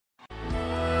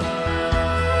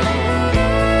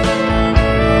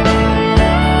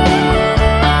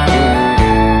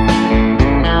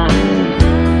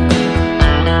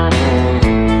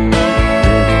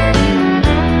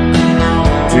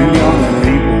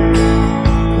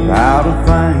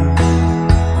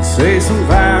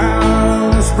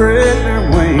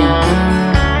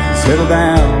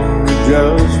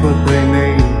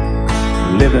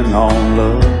living on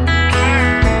love.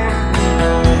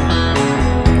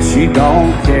 She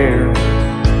don't care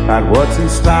about what's in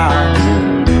style.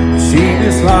 She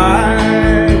just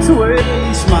likes the way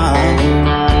you smile.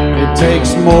 It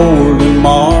takes more than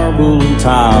marble and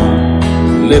tile,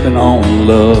 living on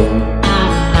love.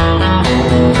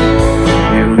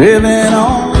 You're living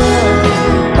on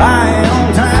love, buying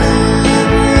on time,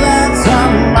 without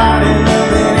somebody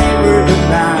loving ain't worth a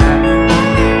dime.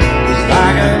 It's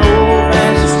like an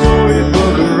old-fashioned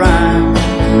storybook of rhyme,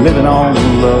 living on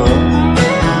love.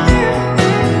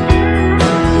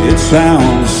 It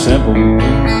sounds simple,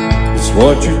 it's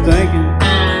what you're thinking.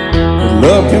 But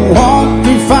love can walk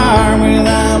through fire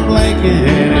without blinking.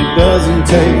 It doesn't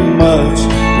take much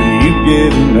for you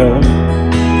giving up,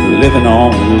 living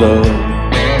on love.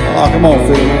 Oh, come on,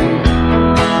 Phil, man.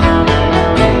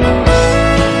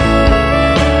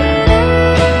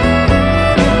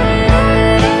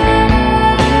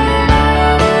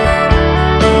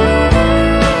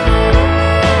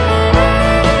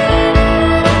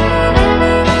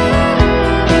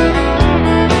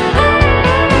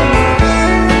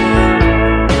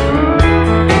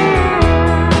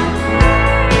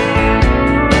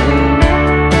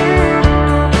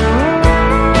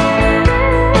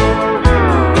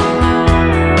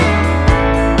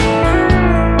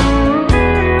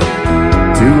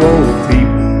 Two old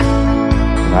people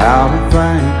out of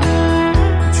fame,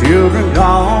 children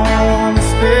gone,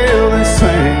 still they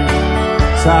sing,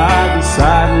 side by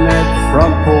side in that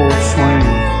front porch swing,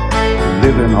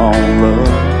 living on love.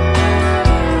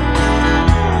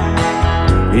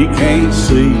 He can't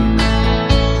see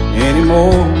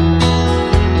anymore,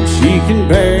 she can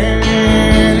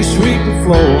barely sweep the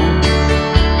floor.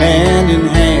 Hand in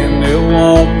hand they'll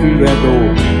walk through that door,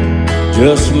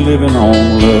 just living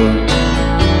on love.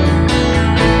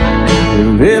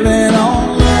 Living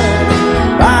on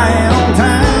love, buying on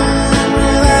time,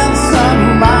 without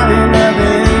somebody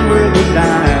loving ain't worth a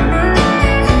dime.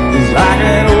 It's like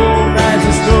an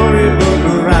old-fashioned storybook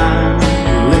of rhyme,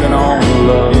 living on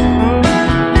love.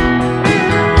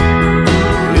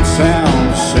 It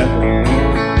sounds simple,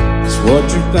 it's what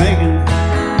you're thinking.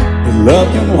 But love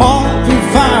can walk through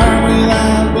fire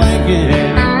without blinking.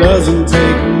 It doesn't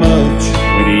take much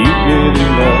when you get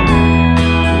it up,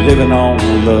 living on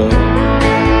love.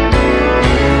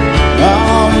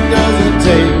 Oh, it doesn't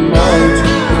take much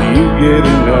when you get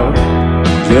enough,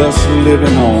 just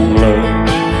living on love.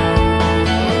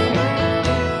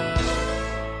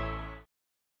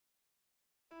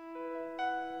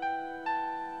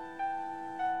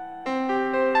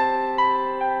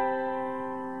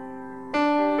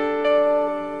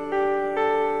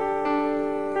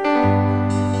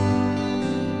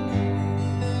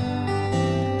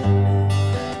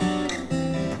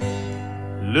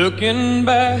 Looking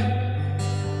back,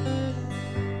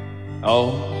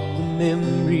 all the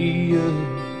memory of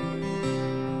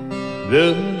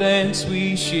the dance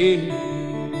we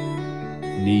shared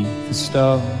neath the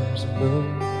stars above.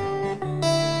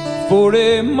 For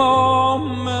a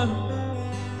moment,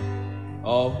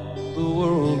 all the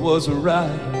world was right.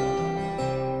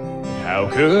 How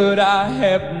could I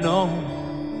have known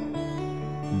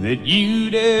that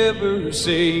you'd ever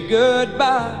say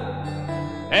goodbye?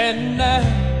 And now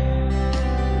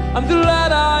I'm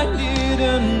glad I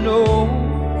didn't know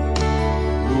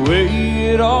the way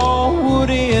it all would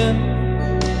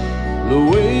end, the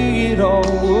way it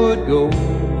all would go.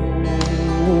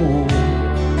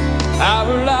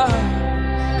 Our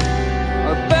lives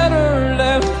are better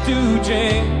left to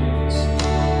chance.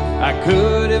 I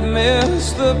could have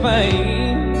missed the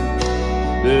pain,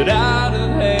 but I'd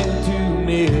have had to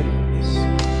miss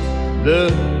the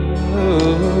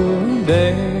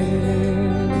dance.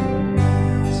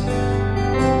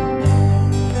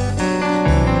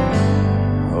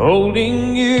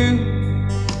 Holding you,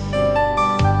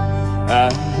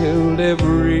 I held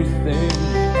everything.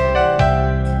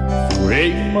 For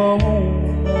a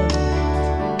moment,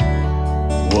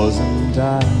 wasn't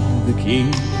I the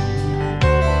king?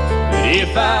 But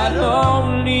if I'd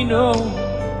only known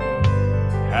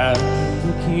how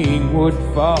the king would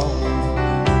fall,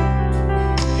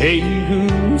 hey,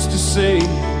 who's to say?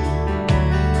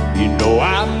 You know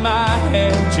I might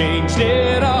have changed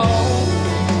it all.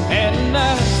 And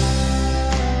now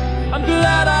I'm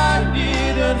glad I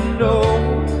didn't know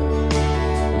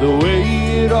the way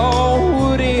it all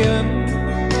would end,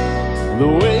 the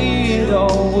way it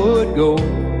all would go.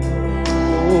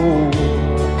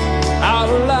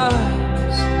 Our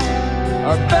lives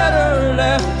are better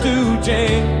left to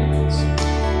chance.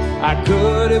 I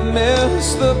could have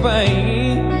missed the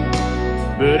pain,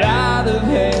 but I'd have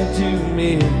had to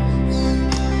miss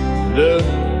the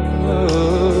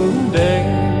love. day.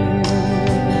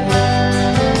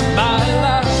 My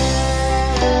life,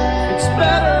 it's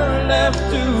better left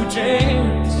to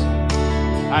chance.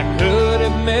 I could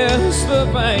have missed the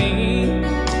pain,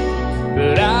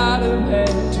 but I'd have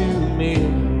had to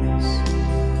miss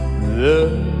the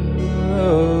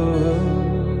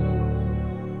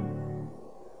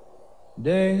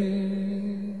days.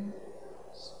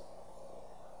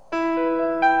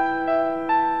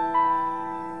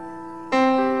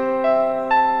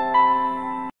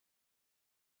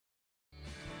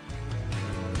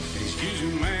 Excuse me,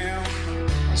 ma'am,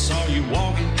 I saw you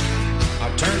walking. I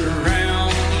turned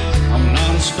around, I'm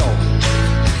not a stalker.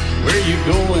 Where you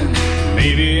going?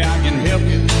 Maybe I can help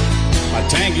you. My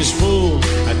tank is full,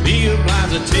 I'd be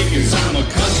obliged to take you. 'Cause I'm a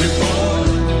country boy,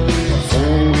 a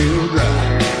four-wheel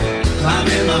drive. Climb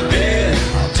in my bed,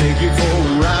 I'll take you for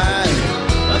a ride.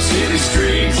 Up city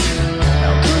streets,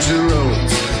 out country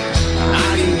roads.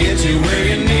 I can get you where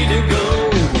you need to go.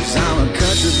 'Cause I'm a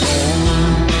country boy.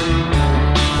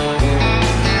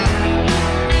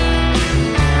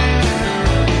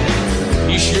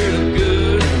 You sure look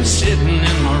good sitting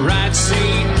in my right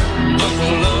seat.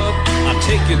 Buckle up, I'll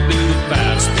take you through the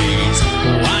 5 speeds.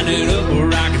 Wind it up or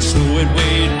I can slow it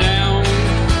way down.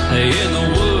 In the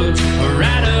woods or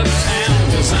right uptown.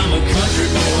 'Cause I'm a country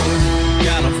boy,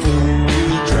 got a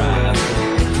 4-wheel drive.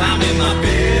 Climb in my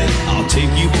bed, I'll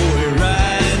take you for a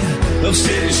ride. Up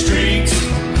city streets,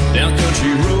 down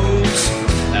country roads.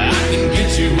 I can get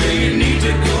you where you need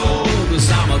to go. 'Cause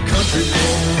I'm a country boy.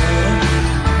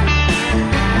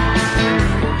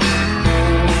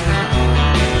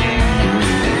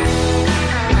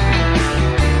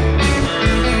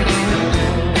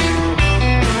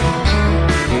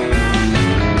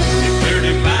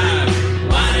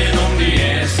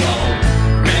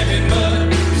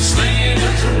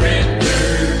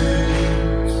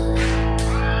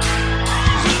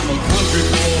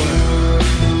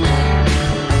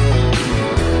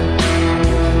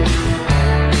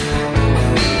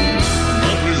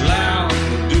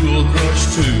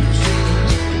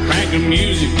 Crank the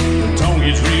music, the tone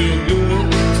gets real good.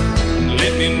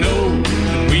 Let me know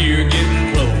when we're getting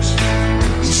close.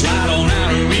 Slide on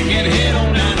out and we can head on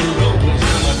down the road. 'Cause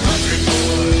I'm a country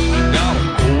boy, got a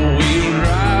 4-wheel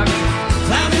drive.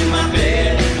 Climb in my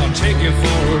bed, I'll take you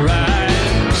for a ride.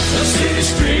 Up city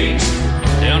streets,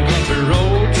 down country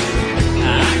roads.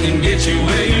 I can get you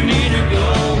where you need to go.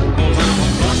 'Cause I'm a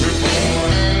country boy.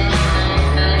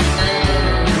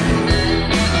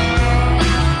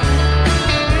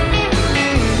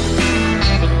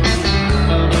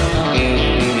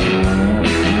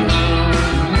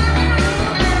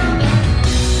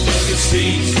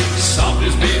 Soft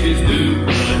as babies do,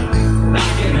 but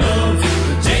rocking up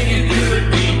to take it through a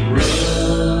deep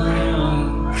run.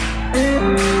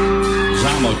 'Cause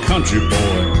I'm a country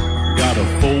boy, got a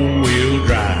 4-wheel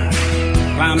drive.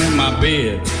 Climb in my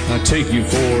bed, I'll take you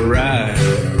for a ride.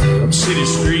 Up city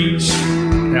streets,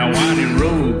 down winding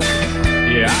roads.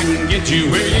 Yeah, I can get you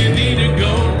where you need to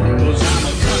go. 'Cause I'm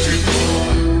a country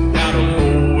boy, got a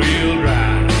 4-wheel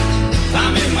drive.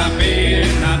 Climb in my bed,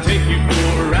 and I'll take you for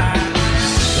a ride.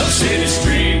 Up city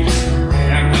streets,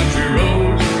 down country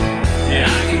roads. Yeah,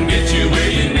 I can get you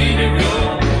where you need to go.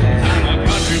 I'm a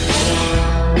country boy.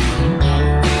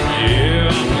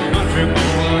 Yeah, I'm a country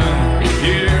boy.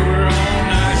 Yeah, we're all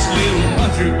nice little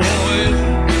country boys.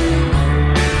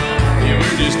 Yeah,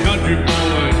 we're just country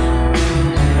boys.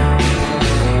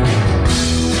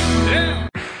 Yeah.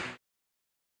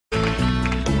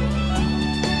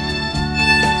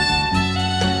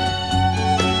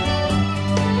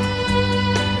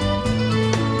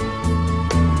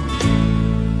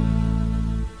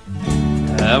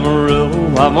 Amarillo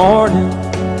by morning,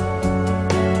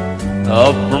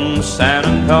 up from San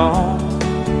Antonio.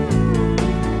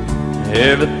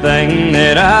 Everything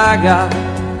that I got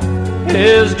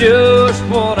is just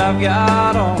what I've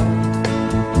got on.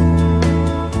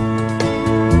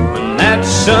 When that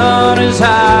sun is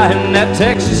high in that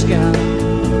Texas sky,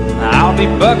 I'll be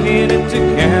bucking at the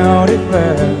county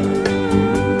fair.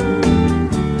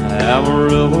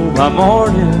 Amarillo by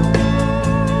morning,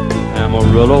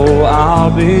 Amarillo,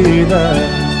 I'll be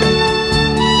there.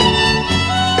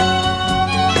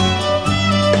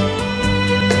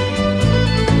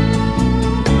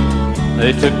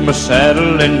 They took my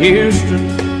saddle in Houston,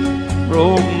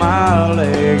 broke my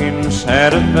leg in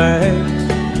Santa Fe.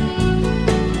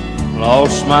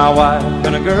 Lost my wife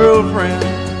and a girlfriend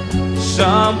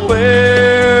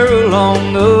somewhere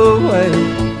along the way.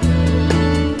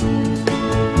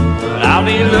 I'll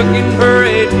be looking for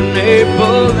it when they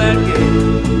pull that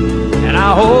gate, and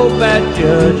I hope that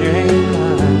judge ain't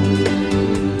lying.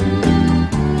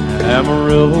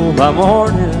 Amarillo by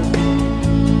morning,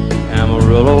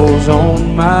 Amarillo's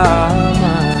on my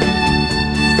mind.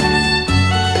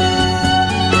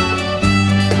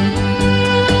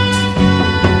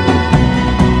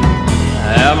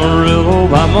 Amarillo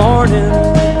by morning,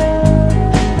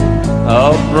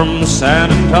 up from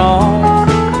San Antonio.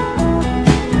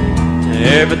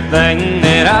 Everything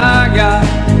that I got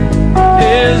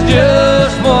is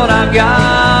just what I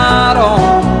got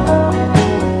on.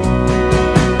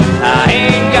 I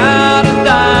ain't got a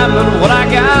dime, but what I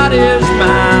got is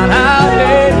mine. I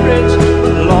ain't rich,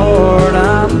 but Lord,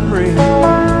 I'm free.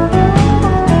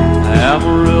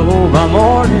 Amarillo by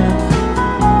morning,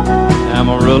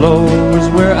 Amarillo is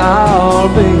where I'll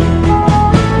be.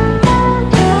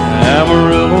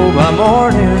 Amarillo by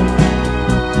morning,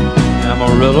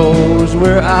 Amarillo is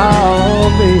where I'll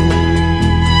be.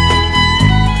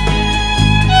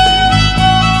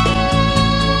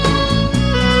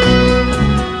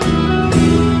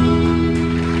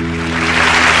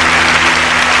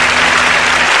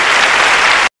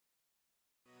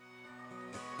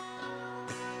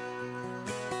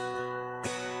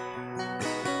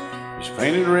 He's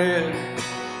painted red,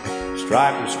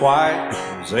 striped was white,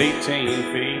 was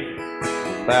 18 feet,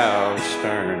 bow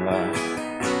stern line.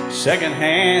 Second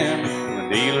hand from a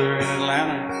dealer in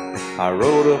Atlanta. I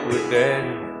rode up with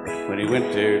Daddy when he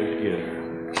went there to get her.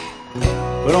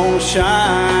 Put on a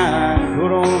shine,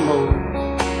 put on a motor,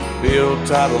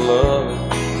 built out of love,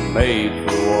 made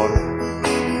for the water.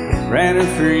 Ran her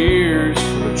for years,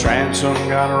 the transom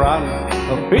got rotten.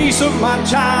 A piece of my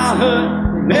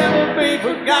childhood, never be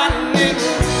forgotten. It's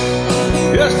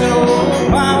just an old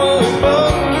plywood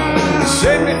boat,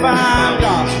 75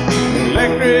 Johnson,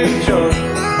 electric jug.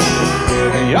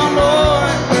 A young boy,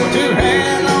 two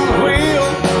hands on the wheel.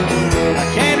 I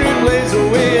can't replace the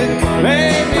way it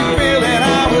made me feel that I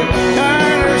would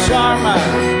turn her sharp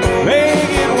mind, make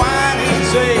it wide and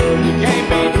say, you can't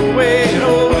beat the way it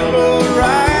overload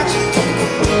rides.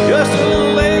 Just a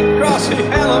little lake across the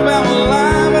Alabama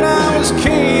line, but I was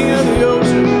king of the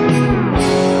ocean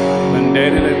when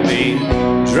Daddy let me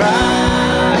drive.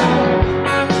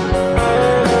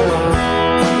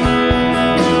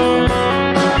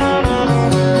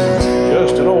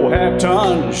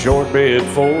 Ton short bed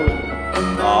Ford,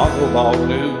 my uncle bought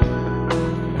new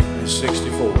in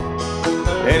 '64.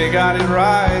 Daddy got it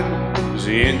right, cause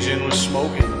the engine was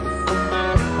smoking,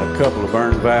 a couple of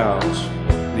burned valves,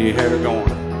 and he had her going.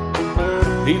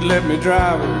 He'd let me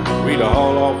drive her, we'd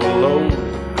haul off a load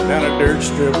down a dirt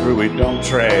strip where we'd dump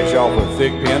trash off a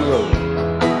thick pin road.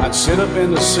 I'd sit up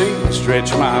in the seat and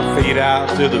stretch my feet out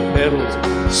to the pedals,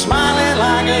 smiling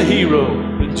like a hero.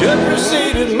 The judge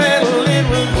proceeded metal, it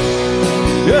was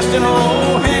just an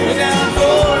old hand-me-down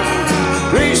Ford,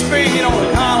 3-speed on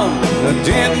the column, a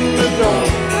dent in the door.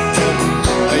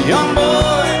 A young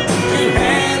boy, two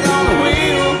hands on the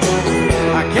wheel.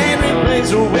 I can't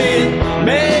replace the way it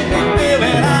made me feel,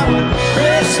 and I would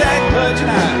press that clutch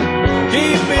and I'd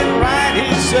keep it right.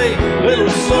 He'd say, little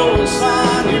slow,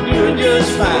 son, you're doing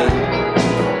just fine.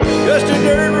 Just a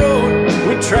dirt road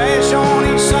with trash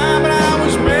on each side, but I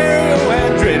was Mario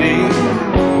Andretti,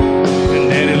 and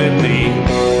Daddy let me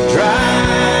drive.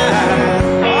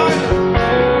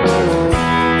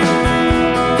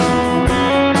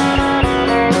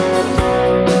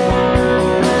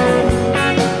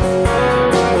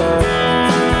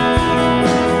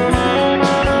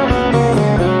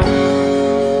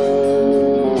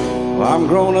 Well, I'm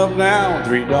grown up now,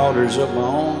 3 daughters of my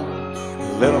own.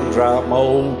 Let them drive my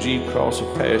old Jeep across the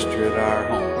pasture at our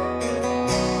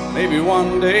home. Maybe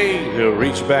one day they'll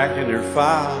reach back in their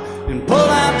file and pull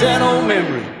out that old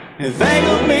memory and think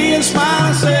of me and smile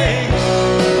and say,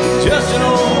 just an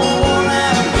old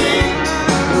worn-out Jeep,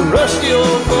 a rusty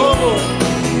old Volvo,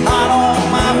 hot on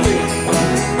my feet.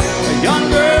 A young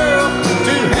girl,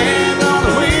 2 hands on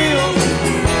the wheel.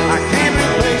 I can't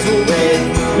replace the way it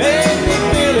made me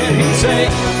feel it. He'd say,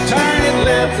 turn it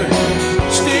left and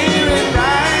steer it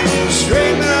right,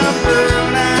 straighten up, girl,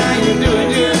 now you're doing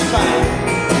just fine.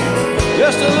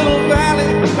 Just a little valley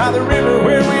by the river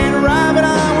where we'd arrive, and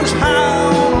I was high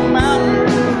on a mountain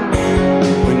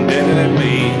when Daddy let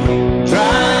me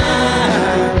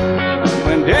drive.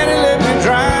 When Daddy let me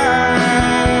drive,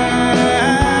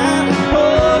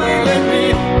 oh, he let me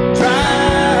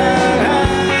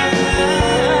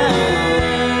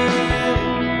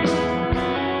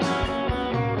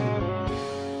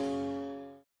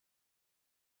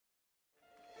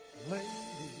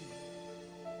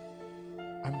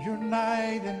I'm your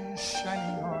knight in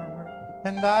shining armor,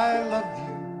 and I love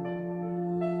you.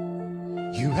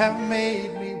 You have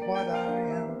made me what I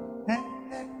am.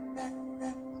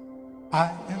 I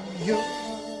am yours.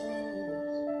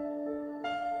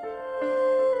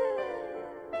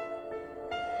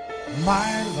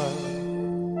 My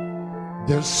love,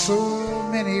 there's so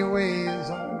many ways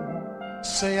I won't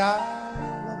say I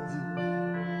love you.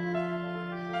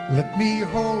 Let me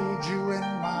hold you in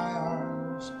my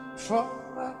arms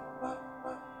forevermore.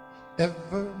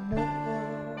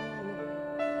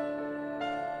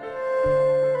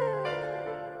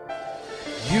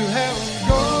 You have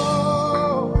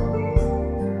gone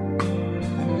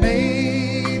and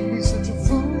made me such a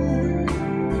fool,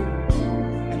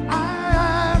 and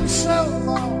I'm so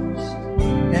lost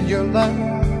in your love.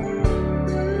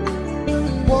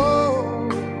 Whoa,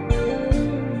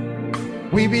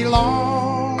 we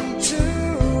belong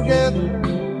together.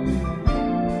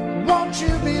 Won't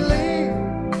you believe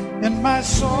in my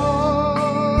soul?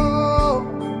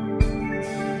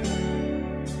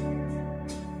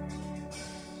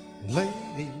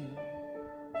 Lady,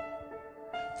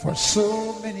 for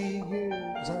so many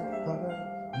years I thought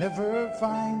I'd never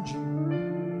find you.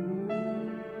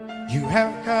 You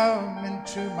have come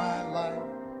into my life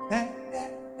and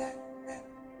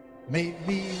made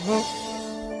me whole.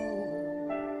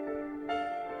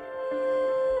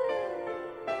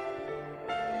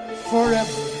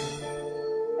 Forever,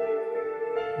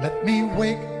 let me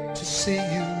wake to see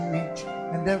you each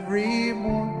and every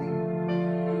morning.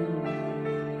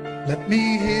 Let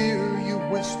me hear you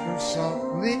whisper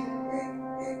softly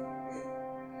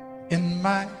in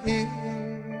my ear.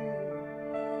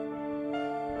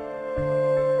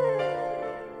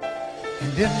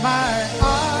 And in my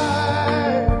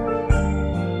eyes,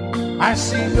 I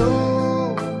see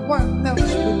no one else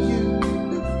but you.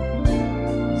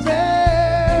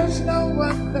 There's no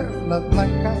other love like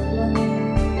I love.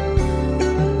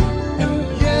 And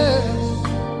yes,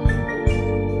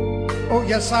 oh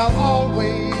yes, I'll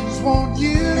always want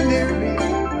you near me.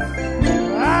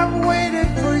 I've waited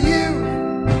for you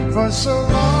for so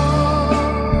long.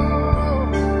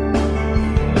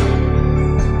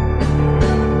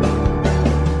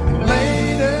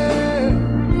 Lady,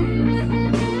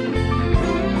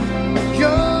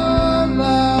 your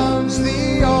love's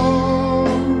the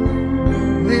only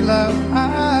love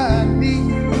I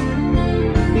need.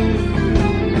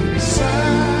 And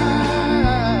beside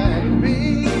me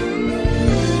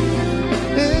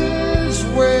is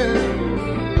where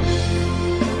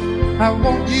I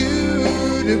want you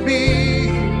to be.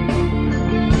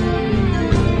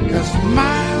 'Cause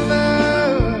my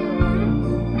love,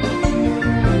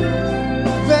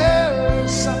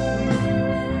 there's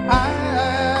something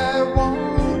I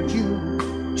want you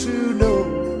to know.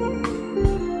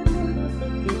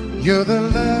 You're the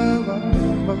love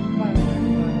of my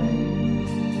life.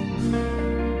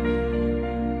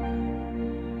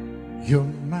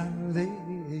 You're my lady.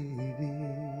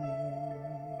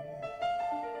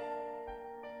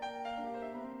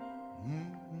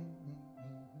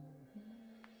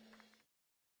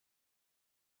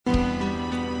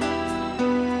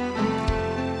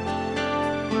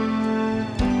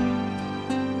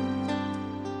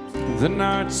 The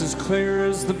night's as clear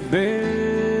as the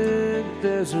big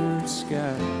desert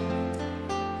sky,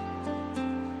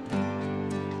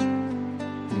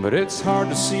 but it's hard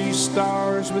to see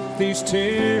stars with these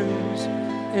tears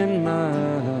in my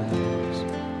eyes.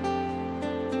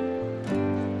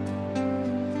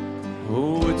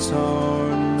 Oh, it's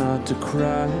hard not to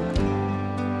cry.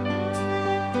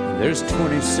 There's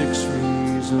 26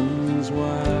 reasons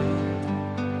why.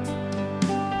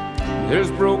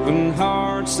 There's broken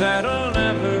hearts that'll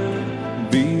never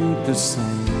beat the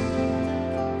same.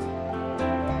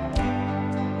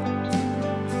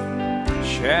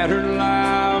 Shattered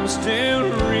lives still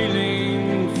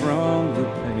reeling from the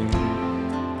pain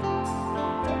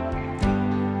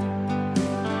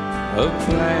of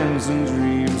plans and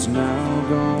dreams now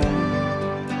gone.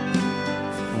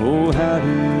 Oh, how do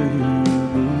you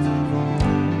move on?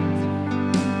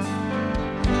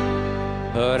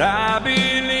 But I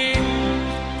believe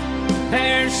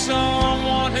there's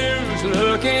someone who's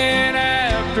looking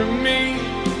after me,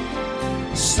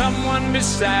 someone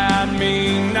beside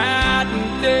me night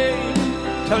and day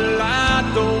to light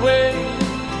the way.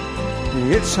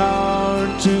 It's hard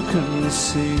to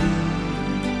conceive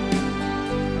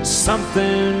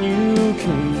something you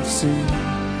can't see,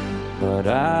 but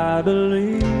I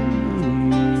believe.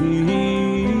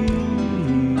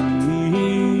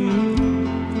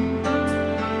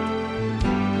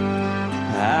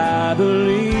 I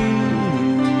believe.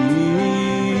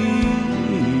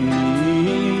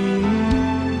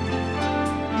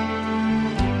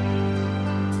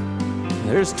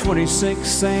 There's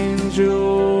 26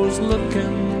 angels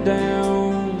looking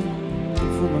down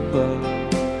from above,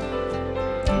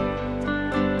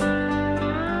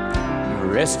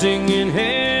 resting in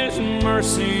His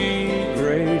mercy,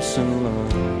 grace peace and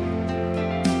love.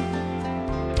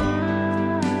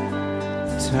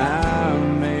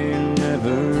 Time may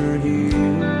never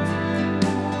heal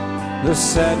the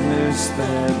sadness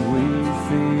that we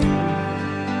feel,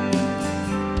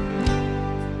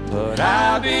 but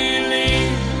I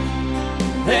believe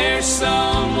there's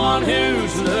someone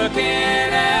who's looking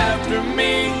after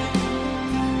me,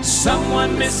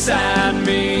 someone beside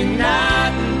me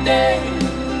night and day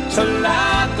to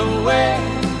light the way.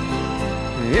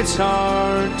 It's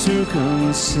hard to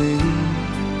conceive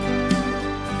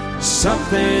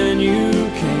something you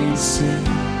can't see,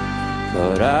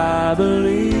 but I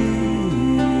believe.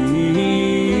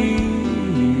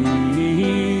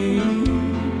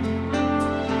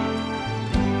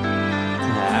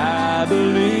 I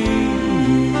believe.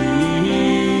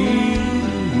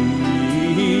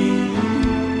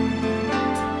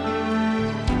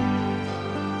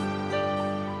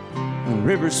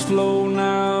 Rivers flow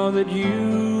now that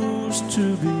used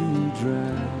to be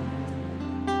dry,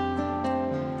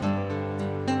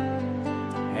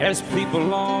 as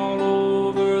people all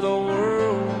over the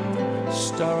world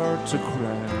start to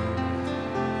cry.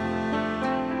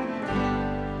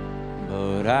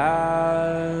 But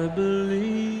I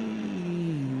believe.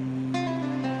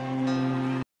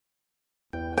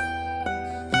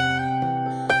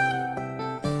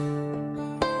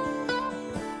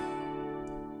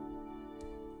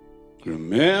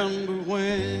 Remember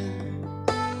when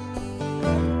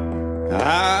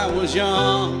I was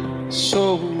young,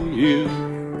 so were you.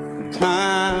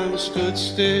 Time stood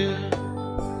still.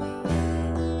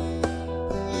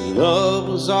 Love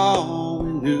was all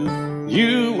we knew.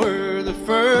 You were the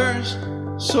first,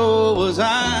 so was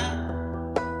I.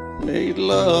 Made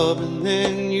love and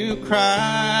then you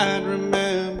cried.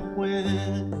 Remember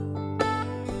when?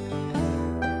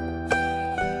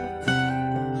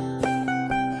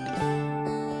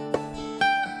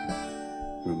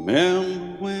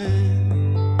 Remember when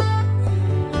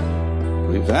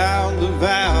we vowed the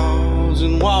vows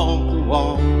and walked the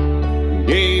walk, and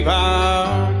gave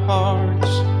our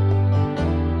hearts,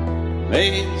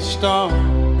 made the start,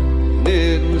 and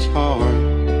it was hard.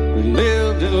 We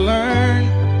lived and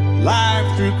learned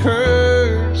life through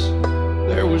curves.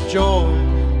 There was joy,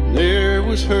 there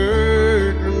was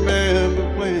hurt. Remember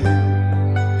when?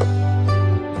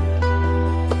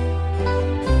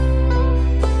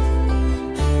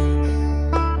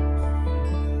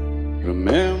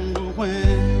 Remember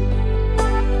when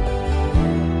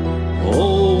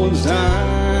old ones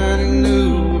died and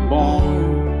new were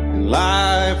born, and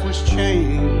life was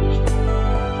changed,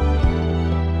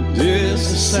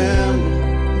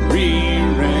 disassembled,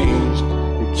 rearranged.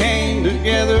 We came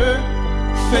together,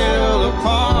 fell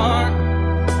apart,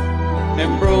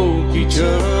 and broke each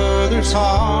other's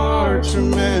hearts.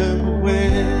 Remember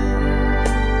when?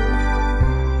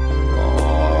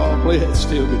 Oh, play that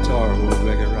steel guitar, we'll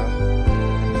make it right.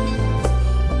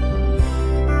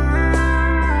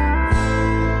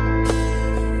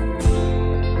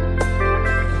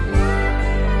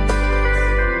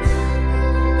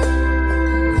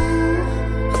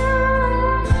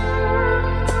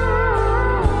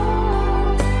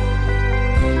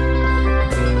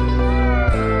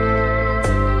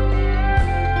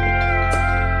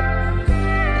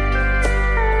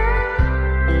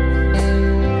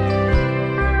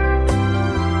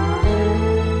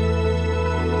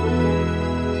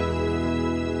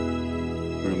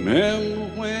 Remember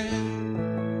when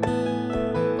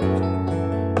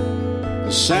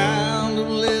the sound of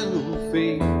little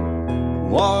feet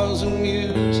was a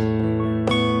music?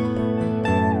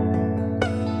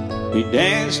 We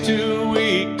danced to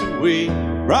week,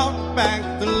 brought back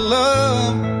the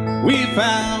love. We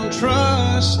found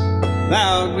trust,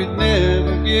 vowed we'd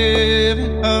never give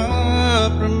it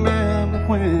up. Remember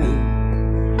when?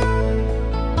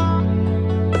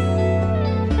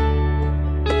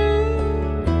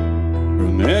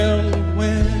 Remember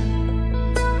when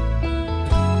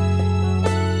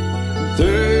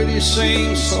 30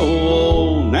 seems so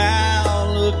old now,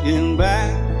 looking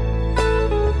back.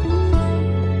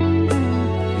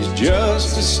 It's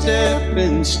just a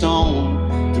stepping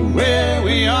stone to where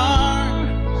we are,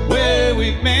 where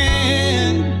we've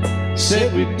been.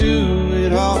 Said we'd do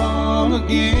it all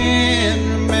again.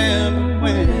 Remember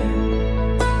when?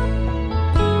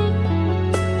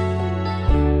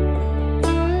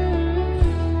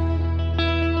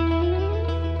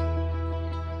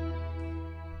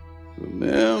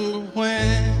 Remember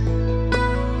when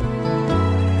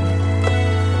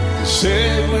they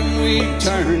said when we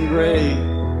turned gray,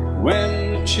 when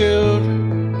the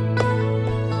children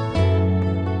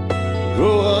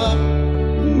grow up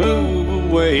and move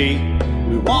away,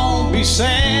 we won't be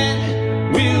sad,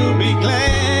 we'll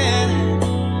glad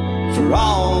for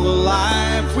all the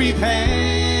life we've had.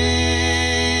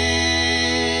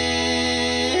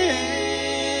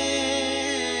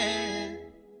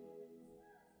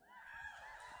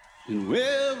 And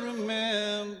we'll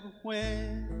remember when.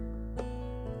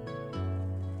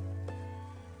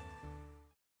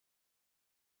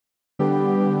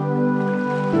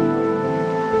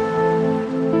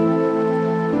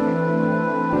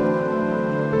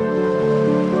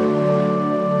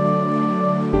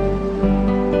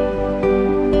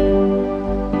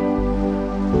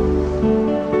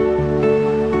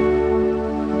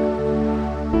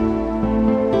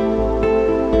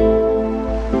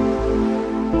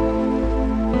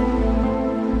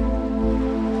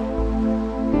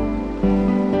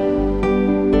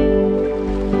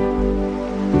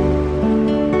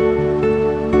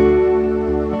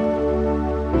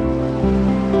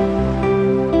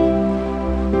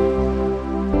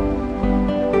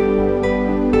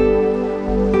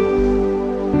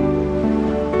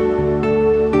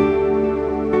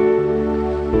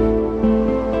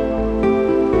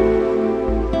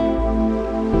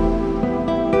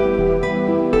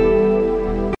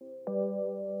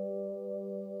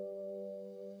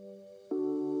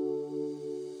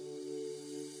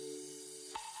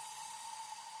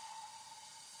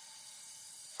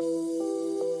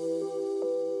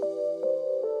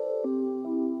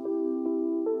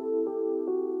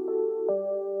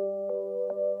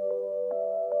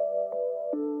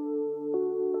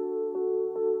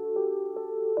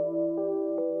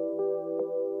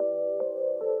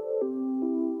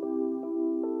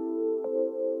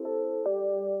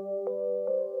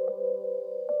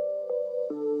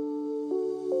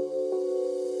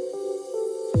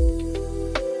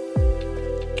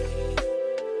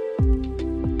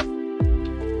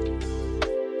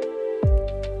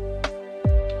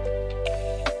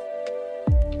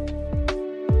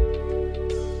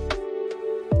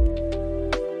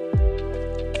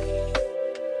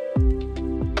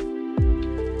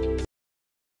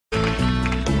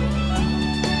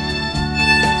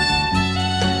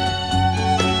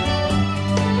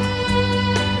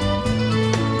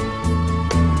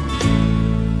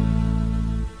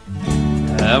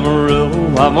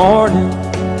 Amarillo by morning,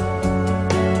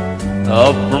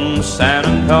 up from San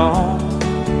Antonio.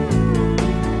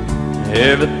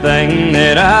 Everything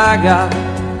that I got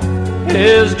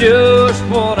is just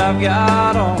what I've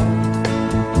got on.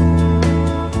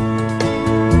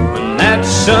 When that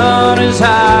sun is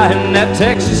high in that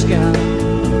Texas sky,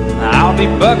 I'll be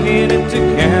bucking into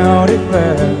county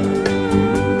fair.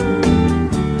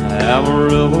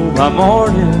 Amarillo by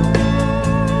morning,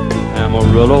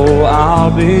 Amarillo,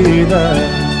 I'll be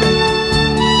there.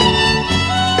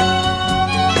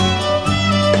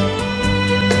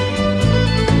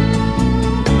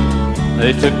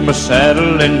 They took my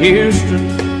saddle in Houston,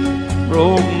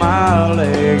 broke my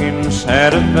leg in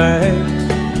Santa Fe.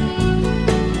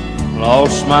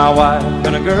 Lost my wife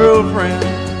and a girlfriend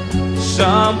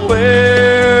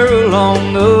somewhere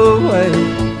along the way.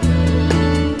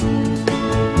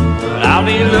 But I'll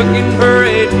be looking for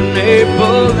it when they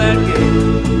pull that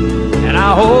gate, and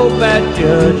I hope that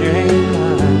judge ain't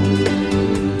lying.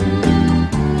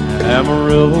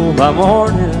 Amarillo by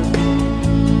morning,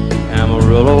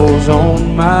 Amarillo's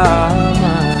on my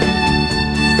mind.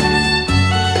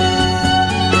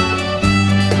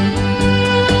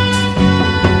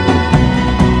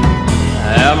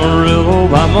 Amarillo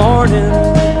by morning,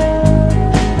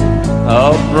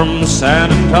 up from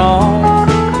San Antonio.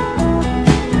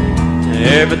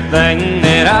 Everything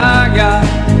that I got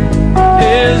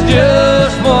is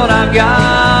just what I've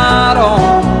got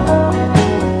on.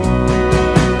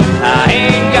 I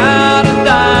ain't got a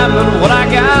dime, but what I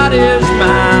got is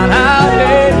mine. I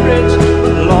ain't rich,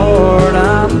 but Lord,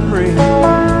 I'm free.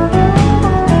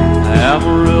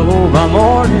 Amarillo by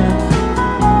morning,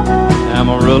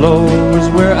 Amarillo is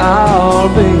where I'll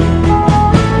be.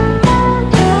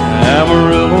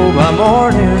 Amarillo by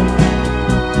morning,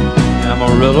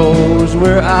 Amarillo is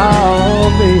where I'll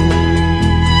be.